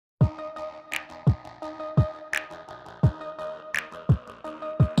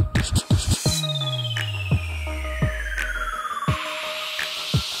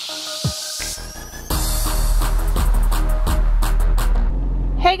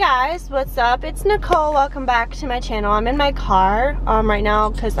Hey guys, what's up? It's Nicole. Welcome back to my channel. I'm in my car right now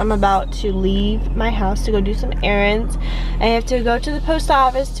because I'm about to leave my house to go do some errands. I have to go to the post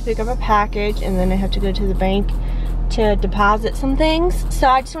office to pick up a package, and then I have to go to the bank to deposit some things. So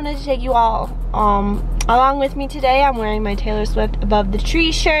I just wanted to take you all along with me today. I'm wearing my Taylor Swift Above the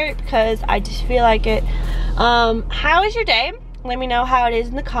Tree shirt because I just feel like it. How is your day? Let me know how it is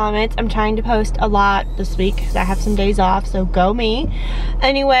in the comments. I'm trying to post a lot this week because I have some days off, so go me.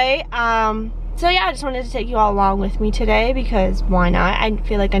 Anyway, so yeah, I just wanted to take you all along with me today because why not? I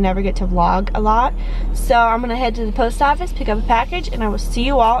feel like I never get to vlog a lot. So I'm gonna head to the post office, pick up a package, and I will see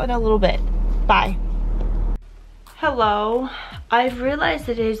you all in a little bit. Bye. Hello. I've realized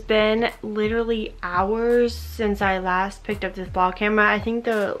it has been literally hours since I last picked up this vlog camera. I think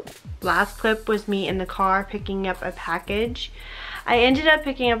the last clip was me in the car picking up a package. I ended up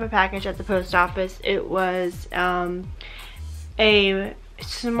picking up a package at the post office. It was a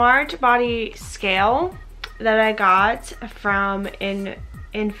smart body scale that I got from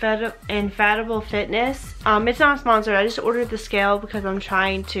Infallible Fitness. It's not sponsored. I just ordered the scale because I'm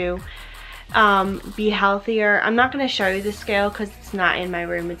trying to be healthier. I'm not going to show you the scale because it's not in my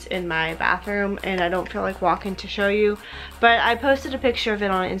room, it's in my bathroom, and I don't feel like walking to show you, but I posted a picture of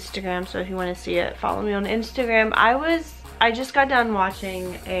it on Instagram, so if you want to see it, follow me on Instagram. I just got done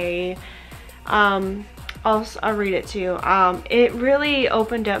watching a I'll read it to you. It really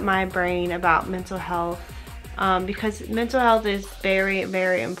opened up my brain about mental health, because mental health is very,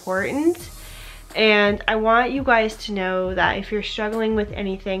 very important. And I want you guys to know that if you're struggling with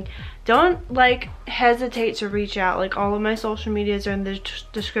anything, don't like hesitate to reach out. Like, all of my social medias are in the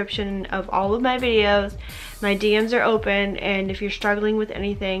description of all of my videos. My DMs are open, and if you're struggling with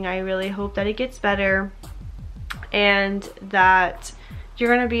anything, I really hope that it gets better and that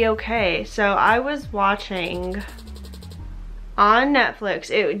you're gonna be okay. So I was watching on Netflix,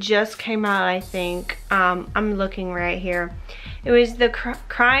 it just came out, I think. I'm looking right here. It was the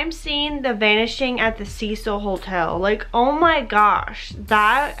crime scene, The Vanishing at the Cecil Hotel. Like, oh my gosh,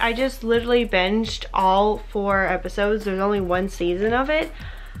 that, I just literally binged all 4 episodes. There's only 1 season of it,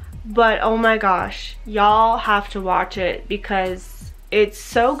 but oh my gosh, y'all have to watch it because it's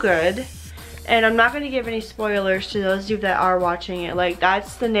so good. And I'm not going to give any spoilers to those of you that are watching it. Like,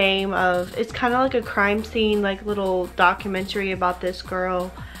 that's the name of, it's kind of like a crime scene, like little documentary about this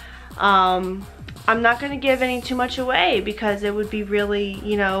girl. I'm not going to give any too much away because it would be really,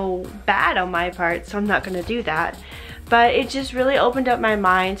 you know, bad on my part, so I'm not going to do that. But it just really opened up my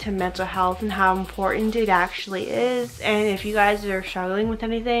mind to mental health and how important it actually is. And if you guys are struggling with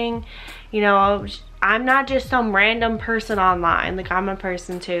anything, you know, I'm not just some random person online. Like, I'm a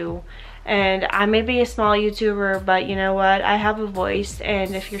person too. And I may be a small YouTuber, but you know what? I have a voice,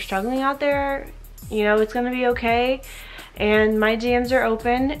 and if you're struggling out there, you know, it's going to be okay. And my DMs are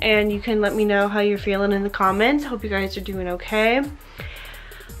open, and you can let me know how you're feeling in the comments. Hope you guys are doing okay.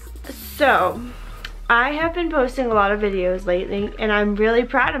 So, I have been posting a lot of videos lately, and I'm really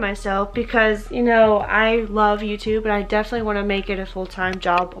proud of myself because, you know, I love YouTube, and I definitely want to make it a full-time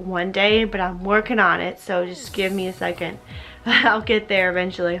job one day, but I'm working on it, so just give me a second. I'll get there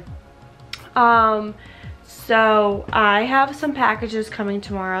eventually. So I have some packages coming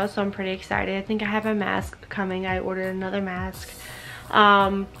tomorrow, so I'm pretty excited. I think I have a mask coming. I ordered another mask.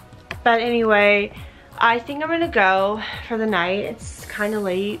 But anyway, I think I'm gonna go for the night. It's kind of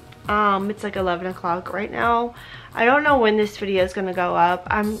late. It's like 11 o'clock right now. I don't know when this video is gonna go up.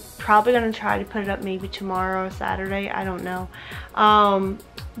 I'm probably gonna try to put it up maybe tomorrow or Saturday. I don't know.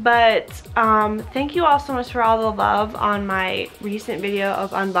 Thank you all so much for all the love on my recent video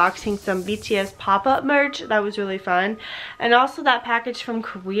of unboxing some BTS pop-up merch. That was really fun. And also that package from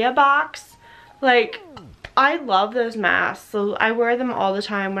Korea box. Like, I love those masks. So I wear them all the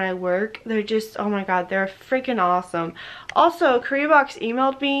time when I work. They're just, oh my god, they're freaking awesome. Also, Korea box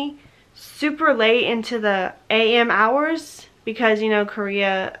emailed me super late into the AM hours because, you know,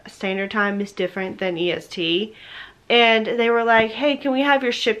 Korea Standard Time is different than EST. And they were like, hey, can we have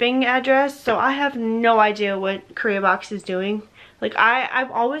your shipping address? So I have no idea what Korea Box is doing. Like,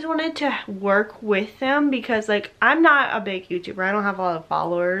 I've always wanted to work with them because, like, I'm not a big YouTuber. I don't have a lot of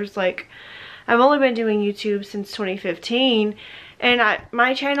followers. Like, I've only been doing YouTube since 2015. And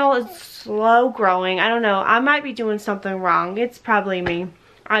my channel is slow growing. I don't know. I might be doing something wrong. It's probably me.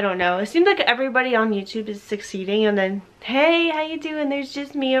 I don't know. It seems like everybody on YouTube is succeeding, and then, hey, how you doing? There's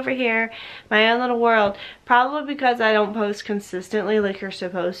just me over here, my own little world. Probably because I don't post consistently like you're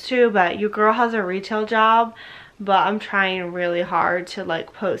supposed to, but your girl has a retail job, but I'm trying really hard to,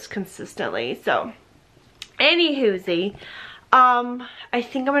 like, post consistently. So, anywhoosie, I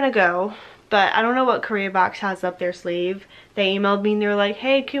think I'm gonna go but I don't know what Korea Box has up their sleeve. They emailed me and they were like,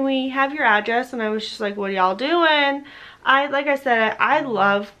 hey, can we have your address? And I was just like, what are y'all doing? Like I said, I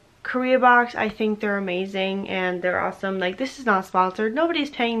love Korea Box. I think they're amazing and they're awesome. Like, this is not sponsored. Nobody's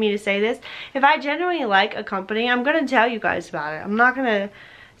paying me to say this. If I genuinely like a company, I'm gonna tell you guys about it. I'm not gonna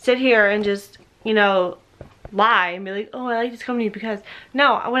sit here and just, you know, lie and be like, oh, I like this company because...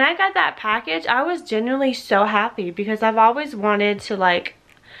 No, when I got that package, I was genuinely so happy because I've always wanted to, like,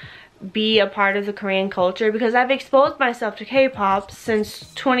 be a part of the Korean culture because I've exposed myself to K-pop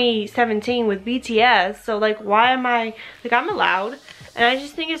since 2017 with BTS. So, like, why am I... Like, I'm allowed. And I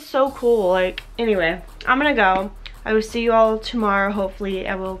just think it's so cool. Like, anyway, I'm gonna go. I will see you all tomorrow. Hopefully,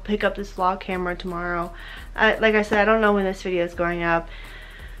 I will pick up this vlog camera tomorrow. Like I said, I don't know when this video is going up.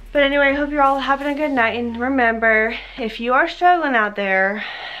 But anyway, I hope you're all having a good night. And remember, if you are struggling out there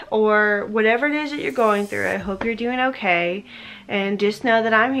or whatever it is that you're going through, I hope you're doing okay. And just know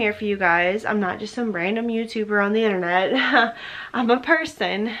that I'm here for you guys. I'm not just some random YouTuber on the internet. I'm a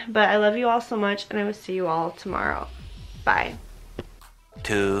person. But I love you all so much, and I will see you all tomorrow. Bye.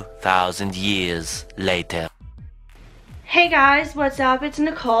 2,000 years later. Hey guys, what's up? It's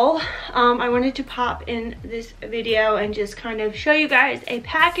Nicole. I wanted to pop in this video and just kind of show you guys a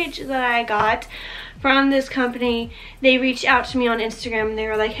package that I got from this company. They reached out to me on Instagram and they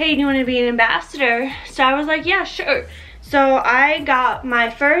were like, hey, do you want to be an ambassador? So I was like, yeah, sure. So I got my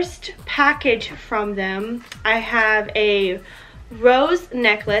first package from them. I have a rose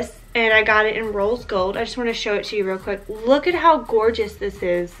necklace and I got it in rose gold. I just want to show it to you real quick. Look at how gorgeous this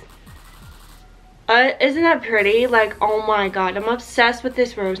is. Isn't that pretty? Like, oh my god, I'm obsessed with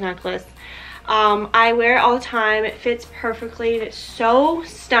this rose necklace. I wear it all the time. It fits perfectly. It's so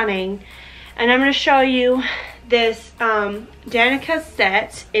stunning. And I'm going to show you this Danica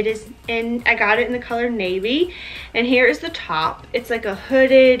set. It is in, I got it in the color navy. And here is the top. It's like a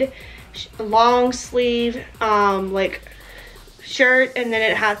hooded, long sleeve, like shirt. And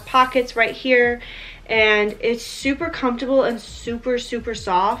then it has pockets right here. And it's super comfortable and super, super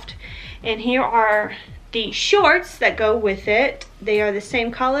soft. And here are the shorts that go with it. They are the same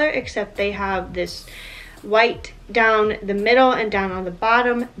color, except they have this white down the middle and down on the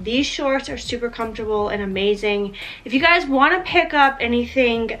bottom. These shorts are super comfortable and amazing. If you guys want to pick up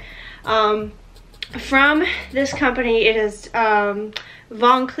anything from this company, it is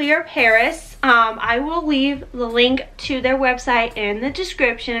Voncleir Paris. I will leave the link to their website in the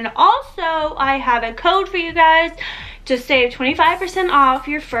description. And also, I have a code for you guys to save 25% off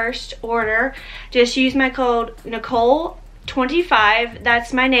your first order. Just use my code Nicole25.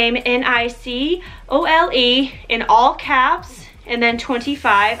 That's my name, Nicole, in all caps, and then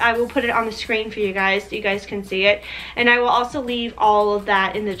 25. I will put it on the screen for you guys so you guys can see it. And I will also leave all of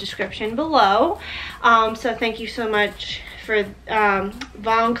that in the description below. So thank you so much for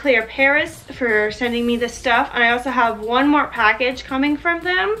Voncleir Paris for sending me this stuff. And I also have one more package coming from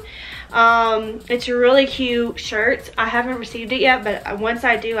them. It's a really cute shirt. I haven't received it yet, but once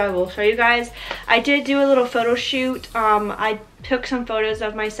I do, I will show you guys. I did do a little photo shoot. I took some photos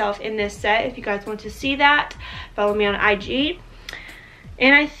of myself in this set. If you guys want to see that, follow me on IG.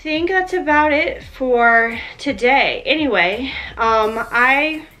 And I think that's about it for today. Anyway,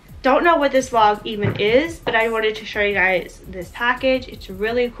 I don't know what this vlog even is, but I wanted to show you guys this package. It's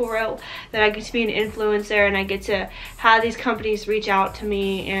really cool that I get to be an influencer and I get to have these companies reach out to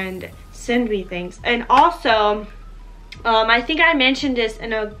me and send me things. And also, I think I mentioned this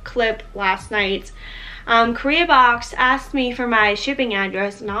in a clip last night. Korea Box asked me for my shipping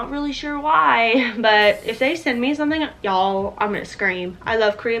address. Not really sure why, but if they send me something, y'all, I'm gonna scream. I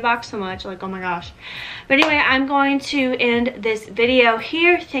love Korea Box so much, like, oh my gosh. But anyway, I'm going to end this video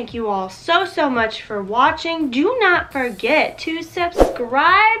here. Thank you all so, so much for watching. Do not forget to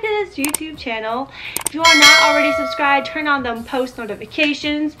subscribe to this YouTube channel. If you are not already subscribed, turn on the post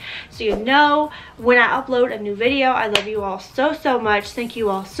notifications so you know when I upload a new video. I love you all so, so much. Thank you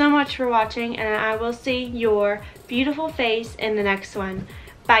all so much for watching, and I will see your beautiful face in the next one.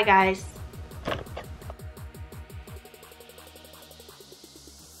 Bye, guys.